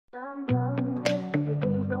Some love,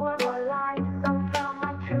 things no one will lie. Some found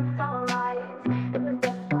my truth alright. In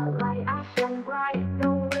the spotlight, I shine bright.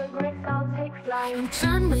 No regrets, I'll take flight.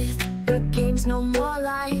 Done with the games, no more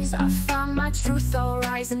lies. I found my truth, I'll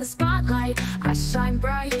rise. In the spotlight, I shine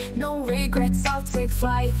bright. No regrets, I'll take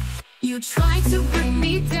flight. You tried to bring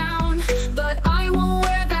me down, but I won't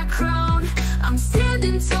wear that crown. I'm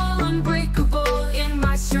standing tall, unbreakable. In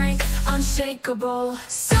my strength, unshakable.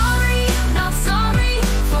 Sorry, not sorry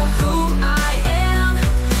for who I am.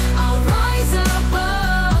 I'll rise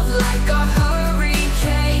above like a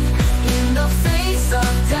hurricane. In the face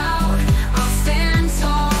of doubt, I'll stand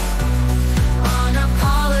tall.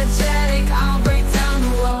 Unapologetic, I'll break down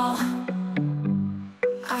the wall.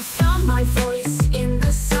 I found my voice in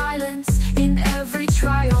the silence. In every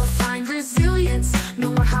trial, find resilience.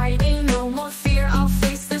 No more hiding, no more fear. I'll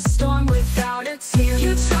face the storm without a tear.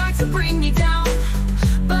 You tried to bring me down,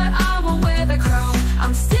 but I won't wear the crown.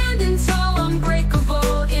 I'm standing tall,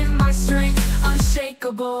 unbreakable. In my strength,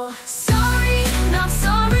 unshakable. Sorry, not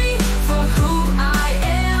sorry for who I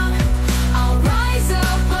am. I'll rise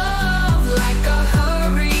above like a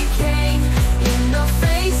hurricane. In the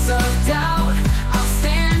face of doubt, I'll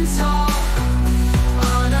stand tall.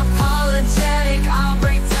 Unapologetic, I'll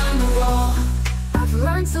break down the wall. I've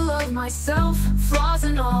learned to love myself, flaws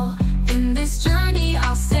and all. In this journey,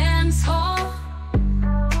 I'll stand tall.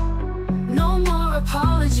 No more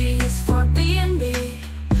apologies for being me.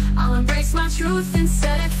 I'll embrace my truth and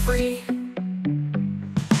set it free.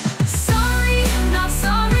 Sorry, not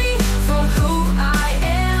sorry for who I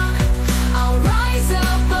am. I'll rise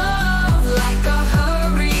above like a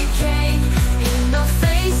hurricane. In the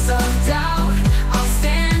face of doubt, I'll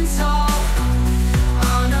stand tall.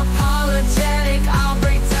 Unapologetic, I'll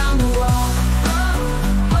break down the wall. Oh,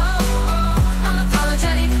 oh, oh.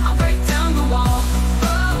 Unapologetic, I'll break down the wall.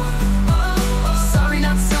 Oh, oh, oh. Sorry,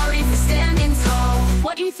 not sorry for standing tall.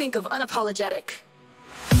 What do you think of Unapologetic?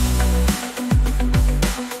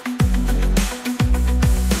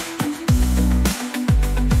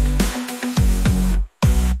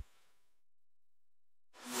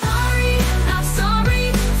 Sorry, not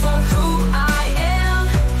sorry for who I am.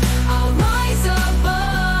 I'll rise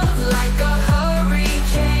above like a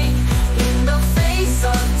hurricane. In the face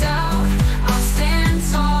of doubt, I'll stand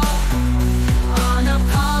tall.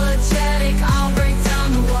 Unapologetic, I'll break down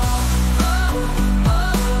the wall. Oh, oh,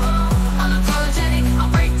 oh. Unapologetic,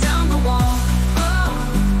 I'll break down the wall. Oh,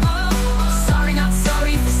 oh, oh. Sorry, not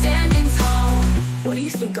sorry for standing tall. What do you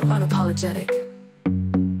think of Unapologetic?